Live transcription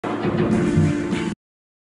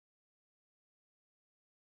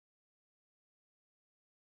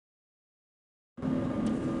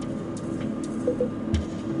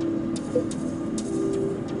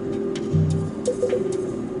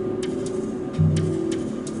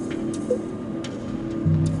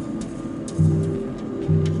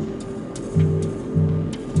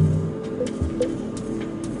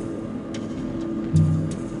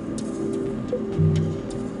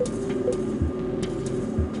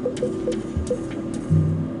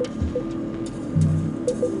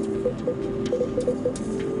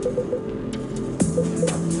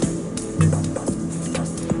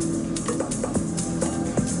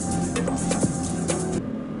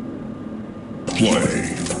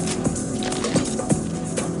Play.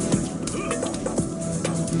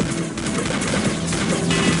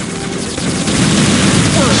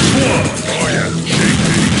 First blood. Oh yeah, shake,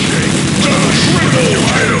 shake. Shrivel. Am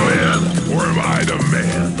I the man, or am I the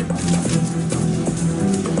man?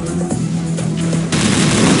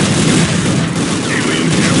 Alien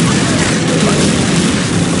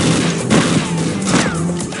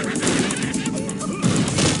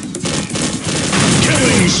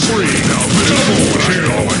killing spree. Now double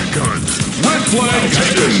kill with guns. Red flag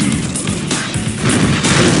taken.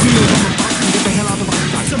 Get the hell out of my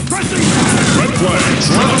sight. Suppressing fire. Red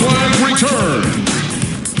flag return.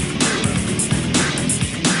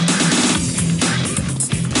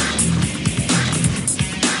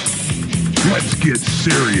 Let's get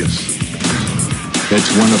serious. That's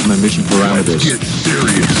one of my mission parameters. Let's get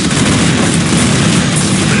serious.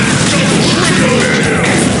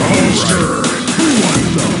 Poster. Who wants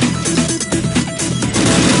some?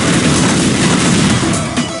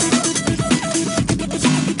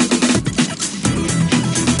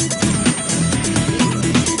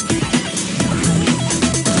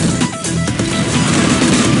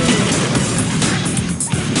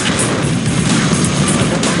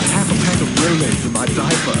 Half a pack of Rolaids in my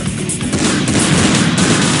diaper.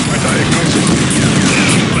 My diagnosis.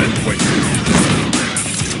 Let's wait.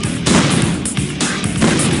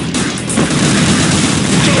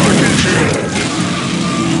 Target kill.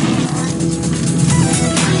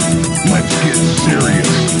 Let's get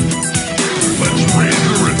serious. Let's raise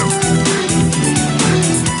the rhythm.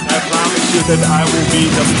 I promise you that I will be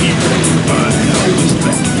the people. The hell was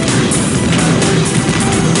that?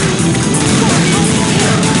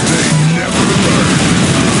 They never learn.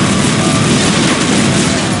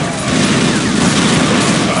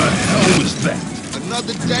 The hell was that?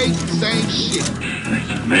 Another day, same shit.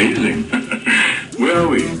 Amazing. Where are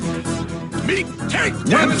we? Me take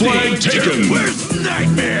red flag taken. Where's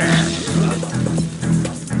Nightmare?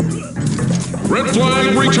 Red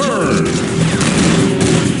flag return.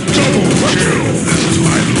 Double kill. This is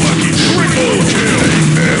my lucky triple kill.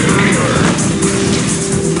 Never learn.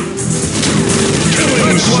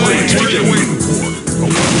 Killing spree taken. Waiting for a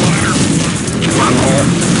one-liner.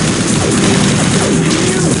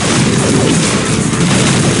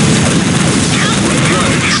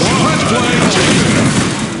 Red flag taken.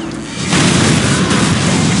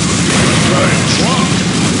 Right, Trump.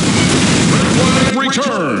 Red flag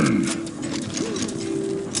return.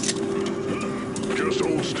 Just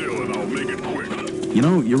hold still and I'll make it quick. You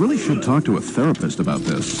know, you really should talk to a therapist about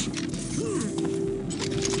this.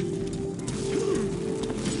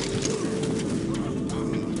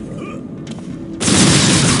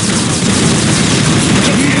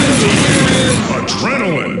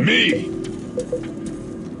 Adrenaline, me.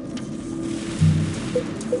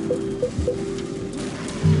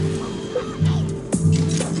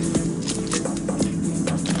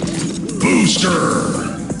 Booster.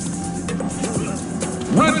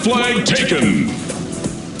 Red flag taken.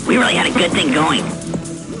 We really had a good thing going.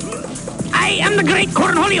 I am the great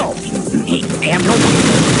Cornholio. I have no...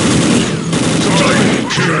 Double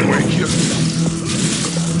kill.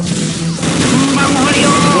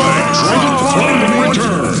 Cornholio! Flag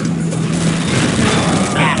return.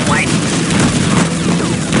 That's right.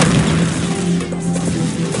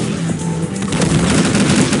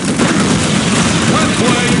 Red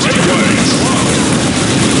flag taken.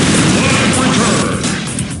 Flag return.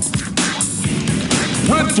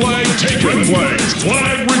 Red flag taken.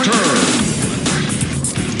 Flag return.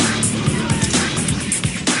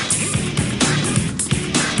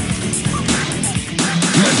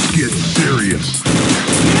 Let's get serious.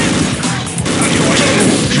 Double kill.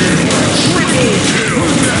 Triple kill.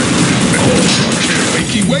 Ultra kill.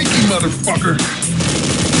 Wakey, wakey, motherfucker.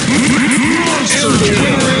 Monster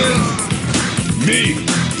kill. Me.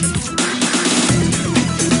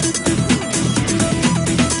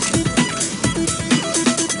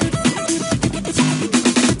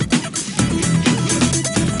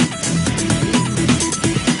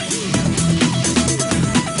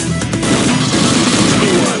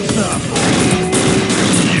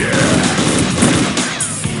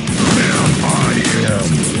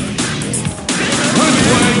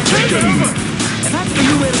 taken. And that's for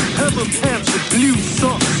you wearing purple pants with blue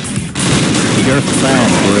socks. You're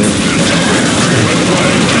fast, Bruce. Red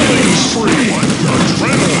flag killing spree.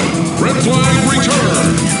 Adrenaline. Red flag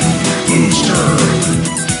return. Booster.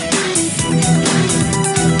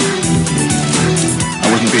 I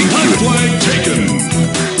wasn't being Red cute. flag taken.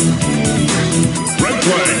 Red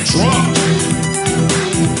flag dropped.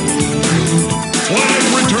 Flag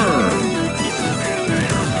return.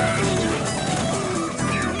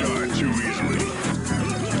 You died too easily.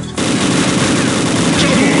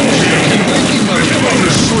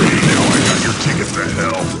 Killing spree. Now I got your ticket to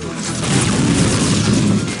hell.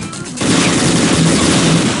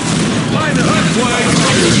 Line up. Red flag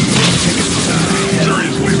taken.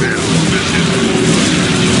 Seriously, man. This is...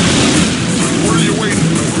 What are you waiting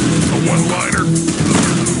for? A one-liner?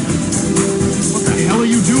 What the hell are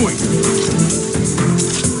you doing?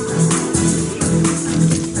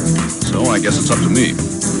 So I guess it's up to me.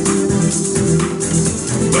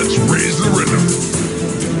 Let's raise the rhythm.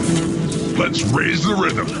 Let's raise the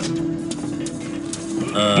rhythm.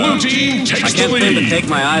 Blue team takes I the can't seem to lead. take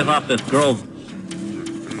my eyes off this girl's.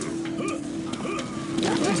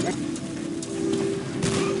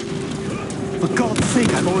 For God's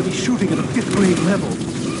sake, I'm already shooting at a 5th grade level.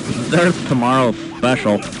 There's tomorrow's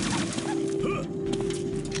special.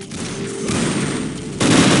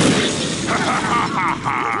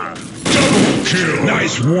 Double kill.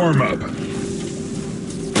 Nice warm-up.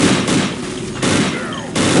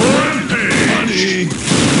 Rampage.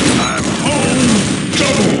 I'm home.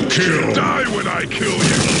 Double kill. Die when I kill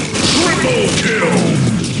you. Triple kill.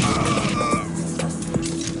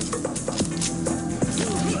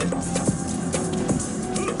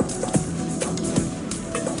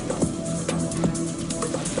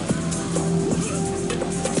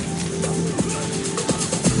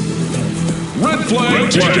 Red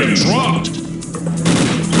flag taken. Dropped.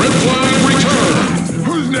 Red flag returned.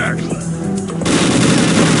 Who's next?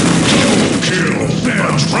 Double kill.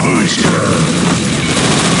 Booster.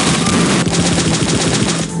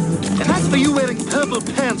 And that's for you wearing purple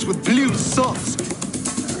pants with blue socks.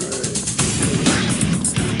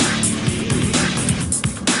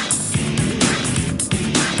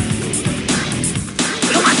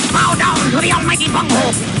 You must bow down to the almighty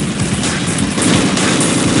bunghole.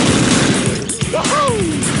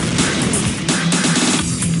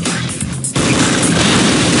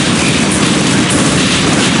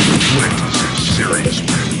 Serious.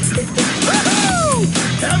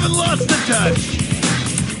 Haven't lost the touch.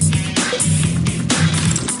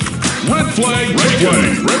 Red flag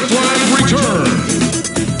taken. Red flag return.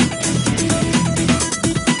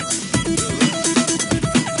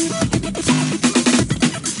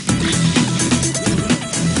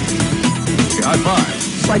 High five.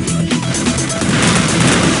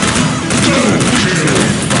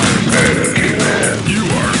 You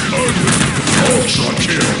are ugly. Ultra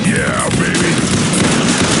kill. Yeah, baby.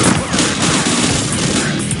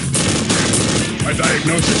 My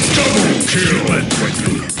diagnosis. Double kill.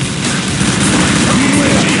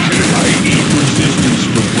 I eat resistance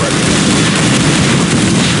directly.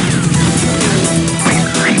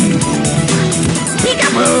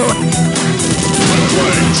 Peekaboo. Red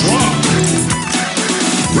flag drop.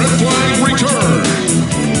 Red flag return.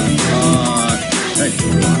 Hey.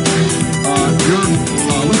 You're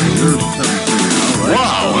 17, all right?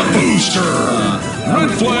 Wow, booster.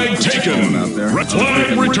 Red flag taken. Out there. Red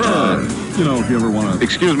flag return. You know, if you ever want to...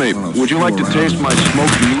 Excuse me, would you like to taste my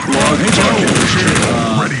smoked meat log? Double kill.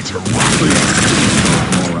 Ready to rock.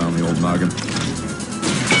 All around the old noggin.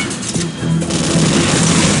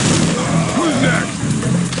 Who's next?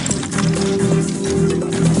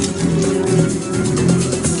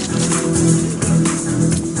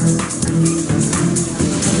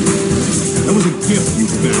 That was a gift, you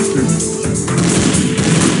bastard.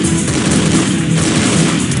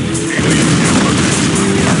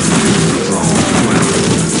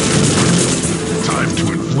 Time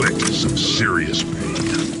to inflict some serious pain.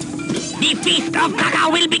 The feast of Kaka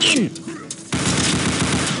will begin.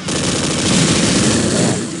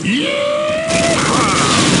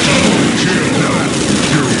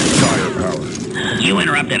 You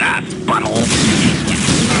interrupted us, butthole.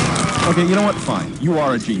 Okay, you know what? Fine. You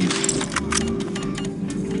are a genius.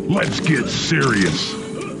 Let's get serious.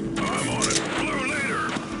 I'm on it. Blue leader.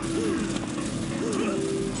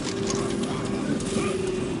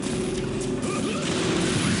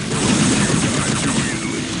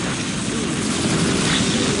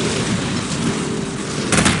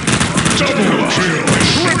 Double kill.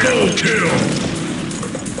 Triple kill.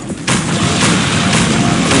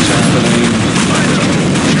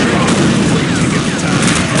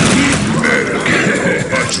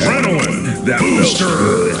 Adrenaline. That booster.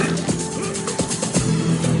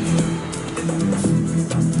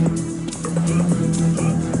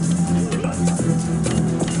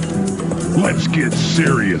 Let's get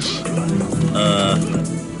serious.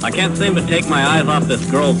 I can't seem to take my eyes off this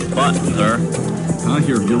girl's butt, sir.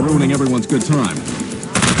 You're ruining everyone's good time.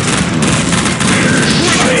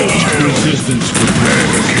 Resistance to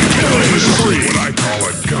killing is what I call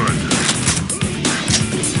a gun.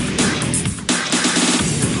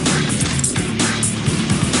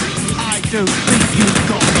 I don't think you've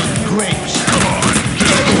got the grapes. Come on,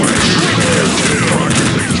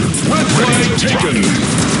 red flag taken.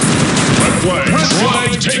 Red flag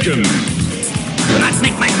taken. Do not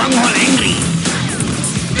make my bunghole angry.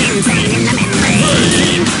 Insane in the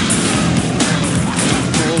membrane.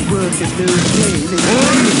 All work is no gain.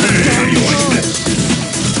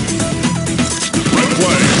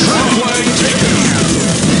 Red flag taken.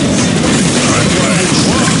 Red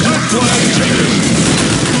flag taken.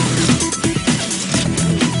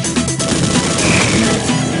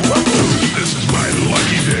 This is my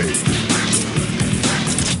lucky day.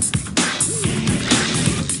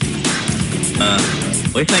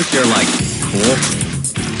 We think you're, like, cool.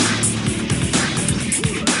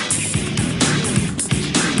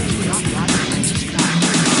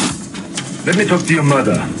 Let me talk to your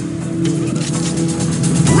mother.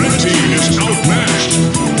 Red team is outmatched.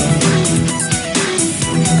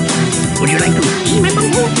 Would you like to see my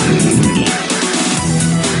bunghole?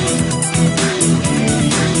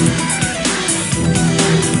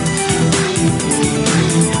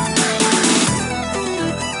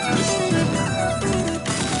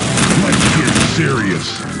 Serious.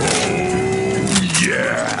 Oh,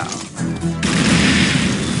 yeah.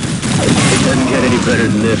 It doesn't get any better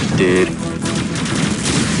than this, dude.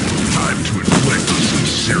 Time to inflict some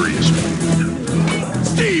serious pain.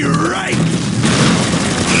 Stay right.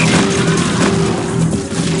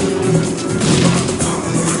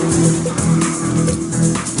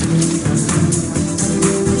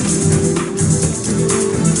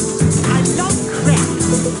 I love crap.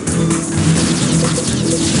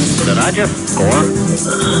 Did I just score?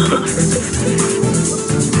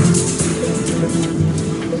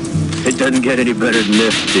 It doesn't get any better than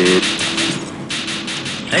this, dude.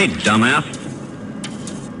 Hey, dumbass.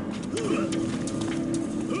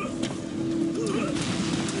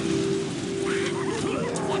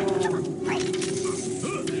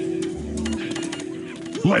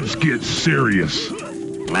 Let's get serious.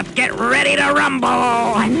 Let's get ready to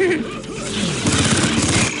rumble.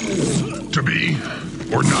 To be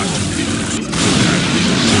or not to be.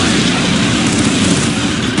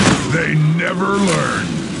 They never learn.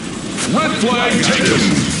 Red flag taken.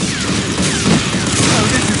 Oh,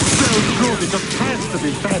 this is so good. It just has to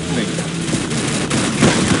be fattening.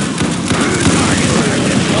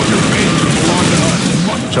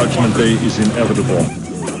 Judgment Day is inevitable.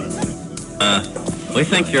 We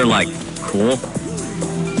think you're, like, cool. I've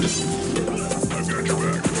got your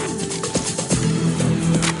back.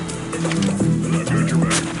 I've got your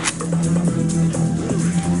back.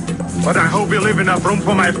 But I hope you leave enough room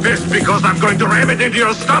for my fist because I'm going to ram it into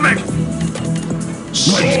your stomach. Let's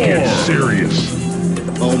get serious.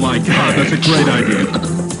 Oh my god, that's a great idea.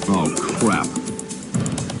 Oh crap.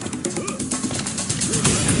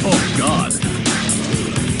 Oh god.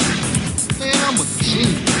 Man, I'm a G.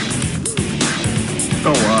 Oh,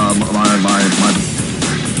 my.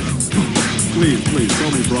 Please,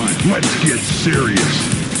 call me Brian. Let's get serious.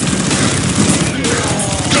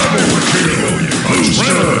 Double kill,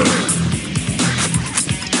 booster.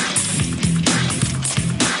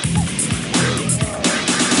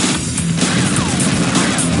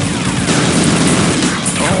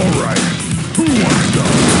 All right, who wants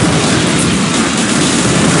some?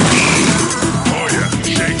 Oh yeah,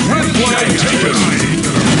 shake. Red flag taken.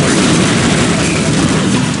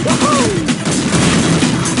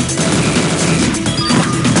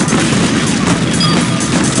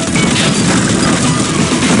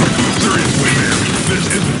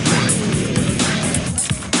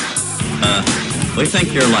 We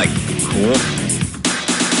think you're, like, cool.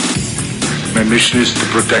 My mission is to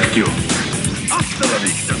protect you. Hasta la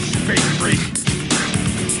vista, space freak.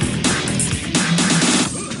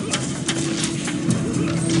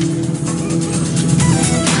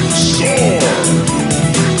 Score!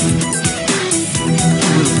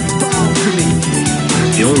 Bow to me.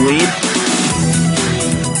 You'll read?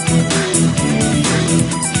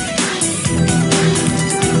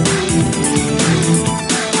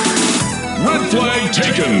 Red flag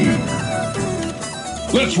taken.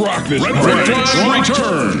 Let's rock this. Red flag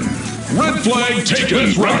return. Red flag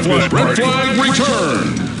taken. Red flag return.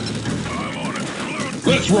 I'm on it.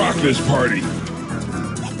 Let's rock this party.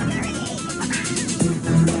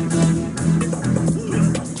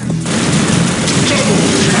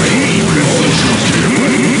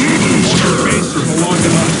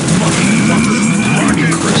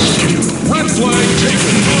 Red flag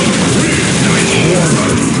taken.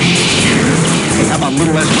 How about a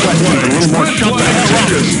little less questions, a little more shut the hell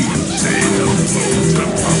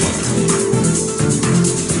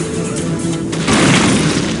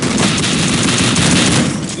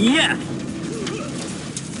Yes!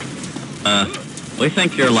 We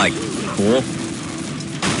think you're, like, cool.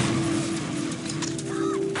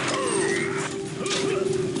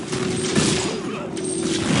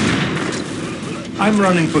 I'm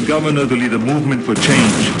running for governor to lead a movement for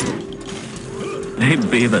change. Hey,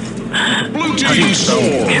 Beavis. Blue team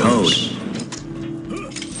scores. Code.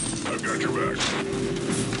 I've got your back.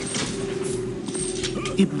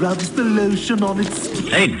 It rubs the lotion on its skin.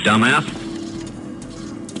 Hey, dumbass.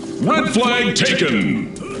 Red flag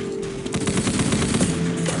taken.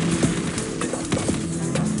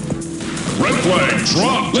 Red flag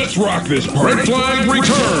dropped. Let's rock this party. Red flag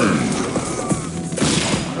return.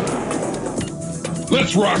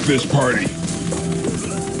 Let's rock this party.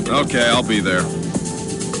 Okay, I'll be there.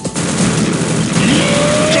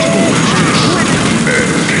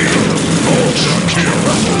 Ultra kill.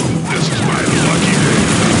 This is my lucky day.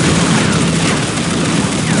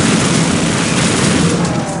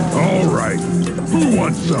 All right. Who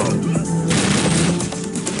wants some?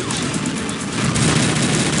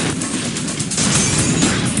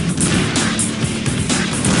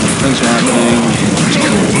 Things happening.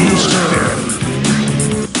 Double booster.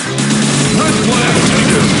 Red flag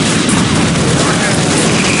taken.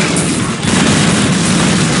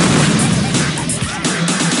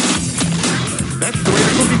 That's the way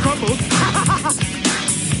the cookie crumbles.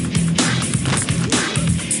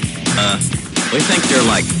 We think you're,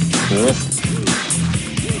 like, cool.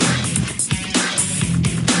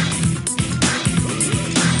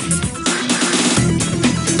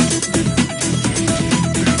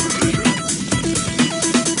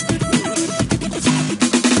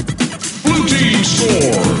 Blue team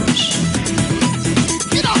scores.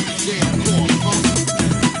 Get off the damn court, punk.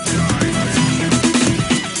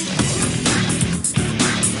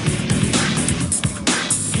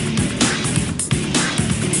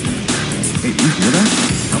 Hey, you hear that?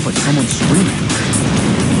 Sounds like someone's screaming.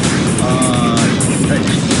 Hey.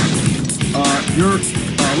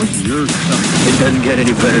 Listen, you're... It doesn't get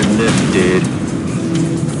any better than this, dude.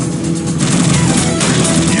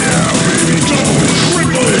 Yeah, baby. Double,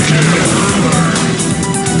 triple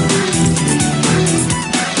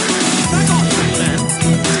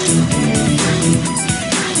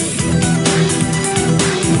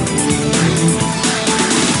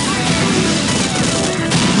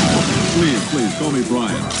Please, call me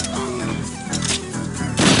Brian.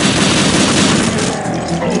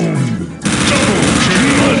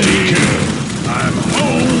 multi-kill. I'm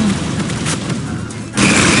home.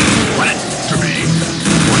 What? To me.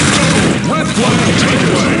 Red flag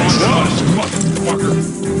taken. Lost, motherfucker.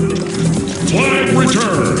 Flag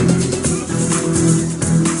return.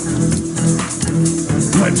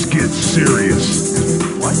 Let's get serious.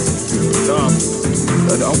 What?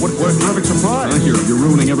 What perfect surprise? You're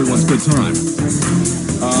ruining everyone's good time.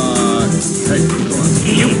 Hey, go on.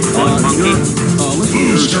 You bug monkey. Listen,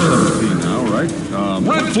 you're 17 now, right?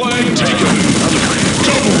 Red flag taken.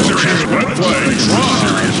 Double serious. Red flag dropped.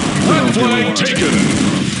 Red flag taken.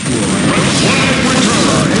 Red flag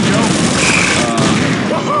return. Hey, Joe.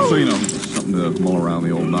 So, you know, something to mull around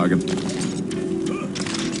the old noggin.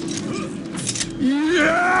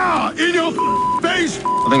 Yeah! In your face!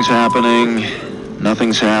 Nothing's happening.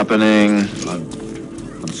 Nothing's happening.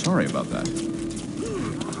 I'm sorry about that.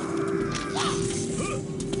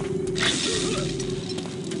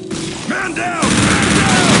 Man down! Man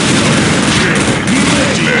down!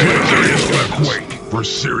 Quake for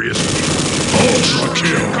serious. Ultra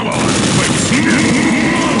kill. Come on. Wait, see that?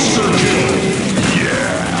 Monster kill.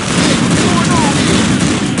 Yeah.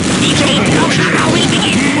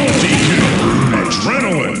 Multi-kill.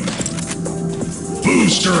 Adrenaline.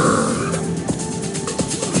 Booster.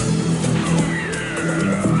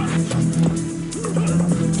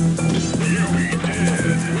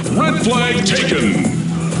 Red flag taken.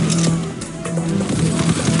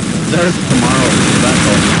 There's tomorrow's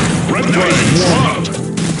special. Red flag dropped.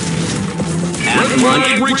 Red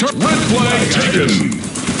flag return. Red flag taken.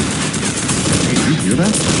 Hey, you hear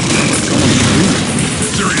that? Someone's screaming.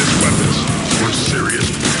 Serious weapons. We're serious.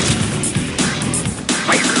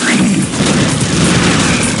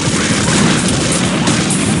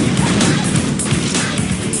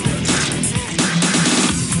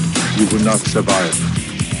 You will not survive.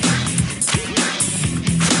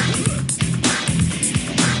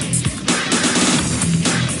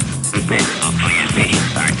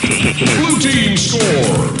 Blue team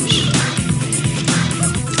scores.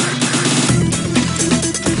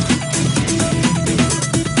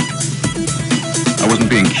 I wasn't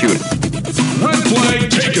being cute. Red flag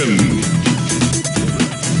taken.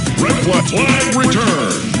 Red flag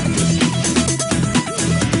returned.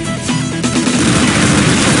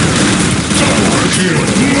 Double kill.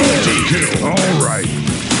 Multi-kill. All right.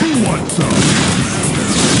 Who wants some?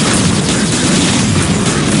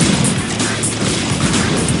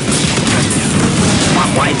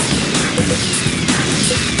 White.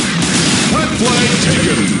 Red flag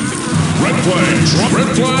taken. Red flag drop. Red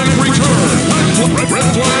flag return. Red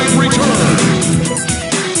flag return.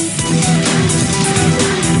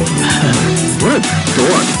 What a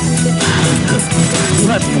dork.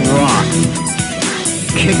 Let him rock.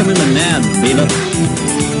 Kick him in the nads, Beaver.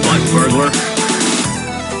 Like burglar.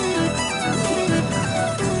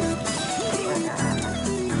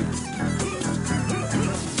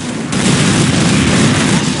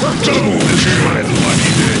 Double kill. My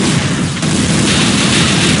lucky day.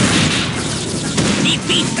 The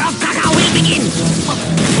feast of Kaka will begin.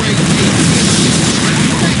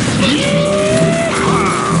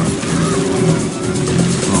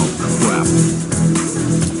 Oh, crap.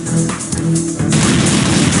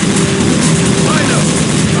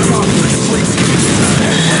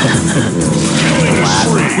 Killing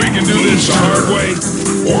spree. We can do this the hard way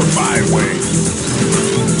or my way.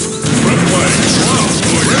 Red flag drop.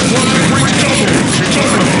 Red flag double.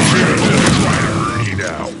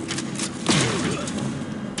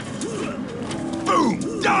 Boom!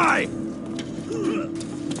 Die!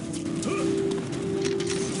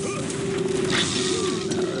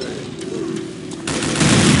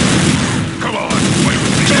 Come on, play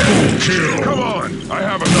with me. Double kill! Come on! I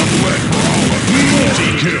have enough lead for all of you.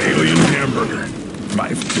 Multi-kill! Alien hamburger. My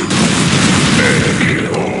favorite. Mega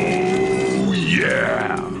kill. Oh,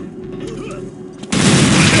 yeah!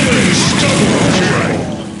 Killing double kill!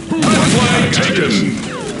 Red flag taken!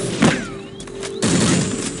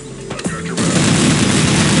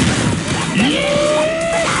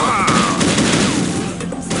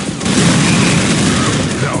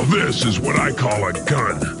 Now this is what I call a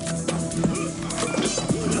gun.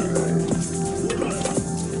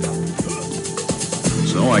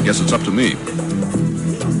 So I guess it's up to me.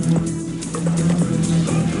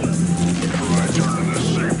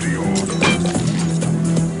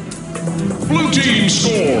 Blue team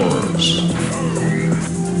scores.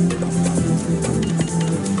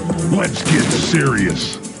 Let's get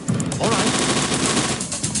serious. All right.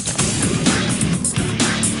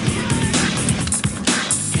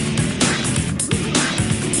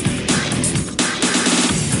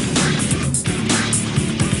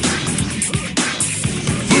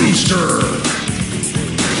 Booster.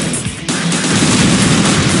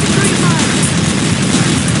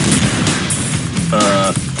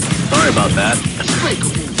 Sorry about that.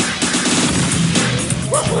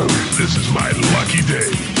 This is my lucky day.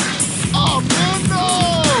 Oh, man, no!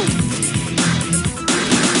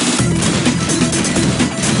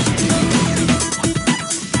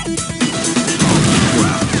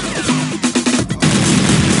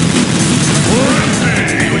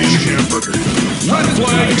 Alien hamburger. Red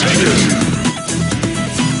flag taken.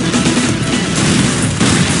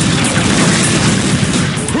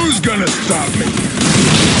 Who's gonna stop me?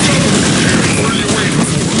 What are you waiting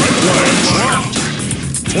for? Red flag dropped.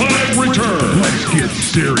 Flag return. Let's get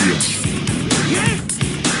serious.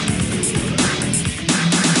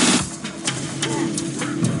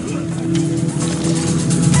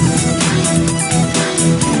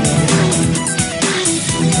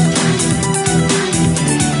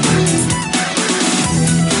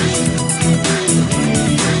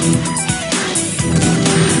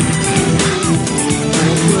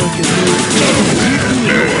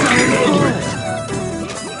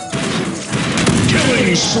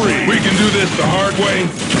 Killing spree. We can do this the hard way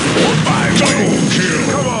or my way. Double kill.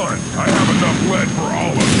 Come on. I have enough lead for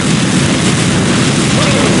all of you.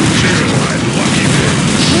 Double kill. My lucky day.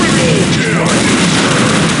 Triple kill.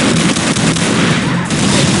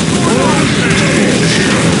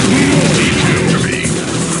 Multi-kill to me.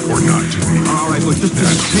 Or not to me. All right, look, just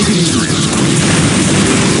take it easy.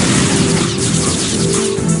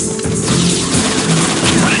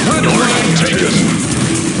 Red flag taken.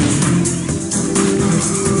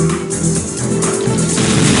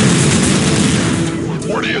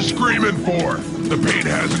 What are you screaming for? The paint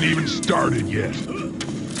hasn't even started yet.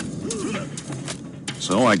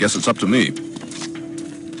 So I guess it's up to me.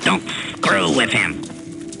 Don't screw with him.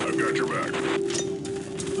 I've got got your back.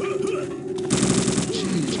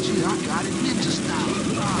 Gee, I got it ninja style.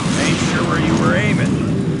 Ain't sure where you were aiming.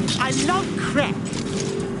 I love crack.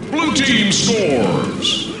 Blue team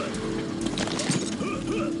scores.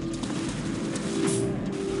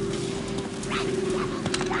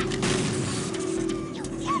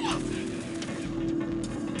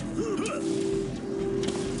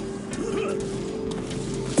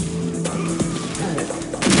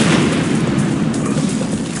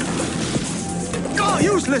 Go,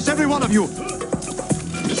 useless, every one of you.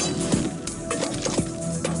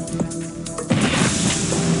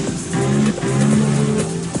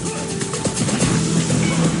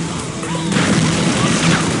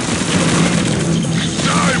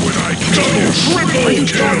 Die when I double, triple You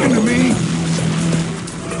talking to me?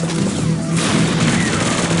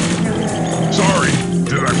 Sorry,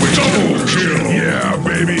 did I win? Double kill. Yeah,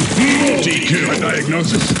 baby. Multi-kill. A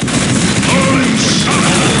diagnosis.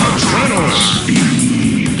 Unstoppable. Adrenal speed.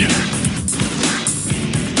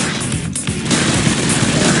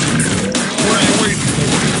 What are you waiting for?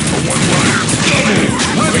 A one-liner. Double.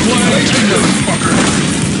 Red flag. Fucker.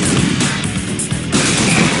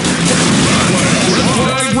 Red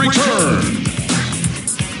flag return.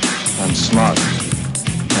 I'm smart.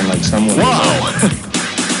 Unlike someone. Wow!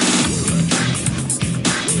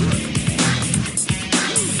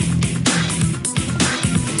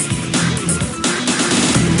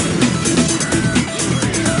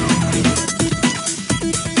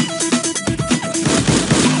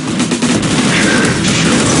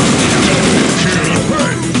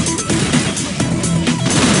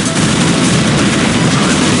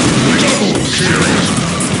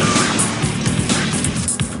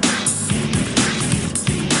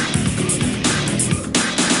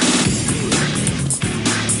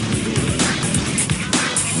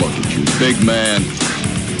 Look at you, big man.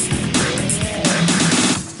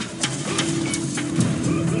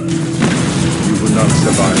 You will not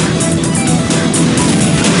survive.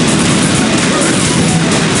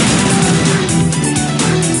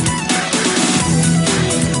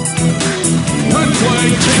 Red flag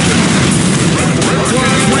taken. Red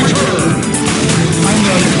flag return. Red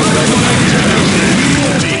flag taken.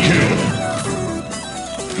 Multi-kill.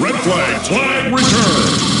 Red flag return.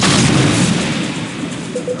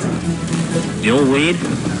 The old weed?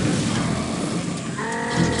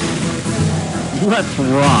 Let's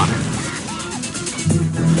rock.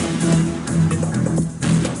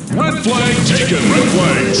 Red flag taken. Red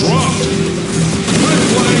flag dropped. Red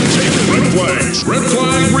flag taken. Red flag. Red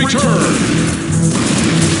flag return.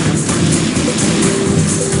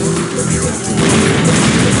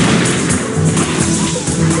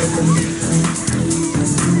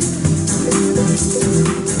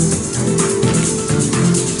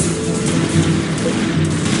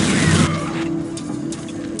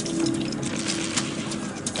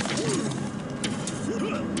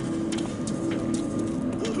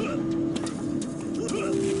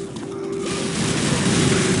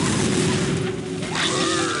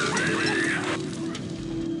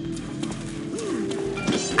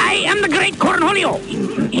 I am the great Cornholio.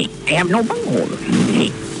 I have no bunghole.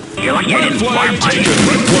 You're lucky I Red didn't flag farm, taken.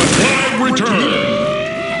 Red flag return.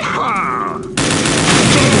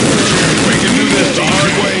 We can do this the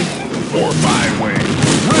hard way or my way.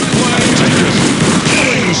 Red flag taken.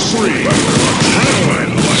 Killing spree.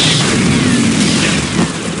 Adrenaline lucky.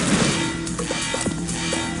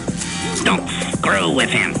 Don't screw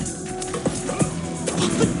with him.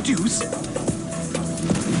 What the deuce?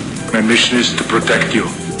 My mission is to protect you.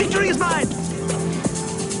 Victory is mine!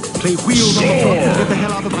 Play wheels on the floor and get the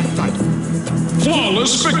hell out of my sight.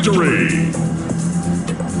 Flawless victory.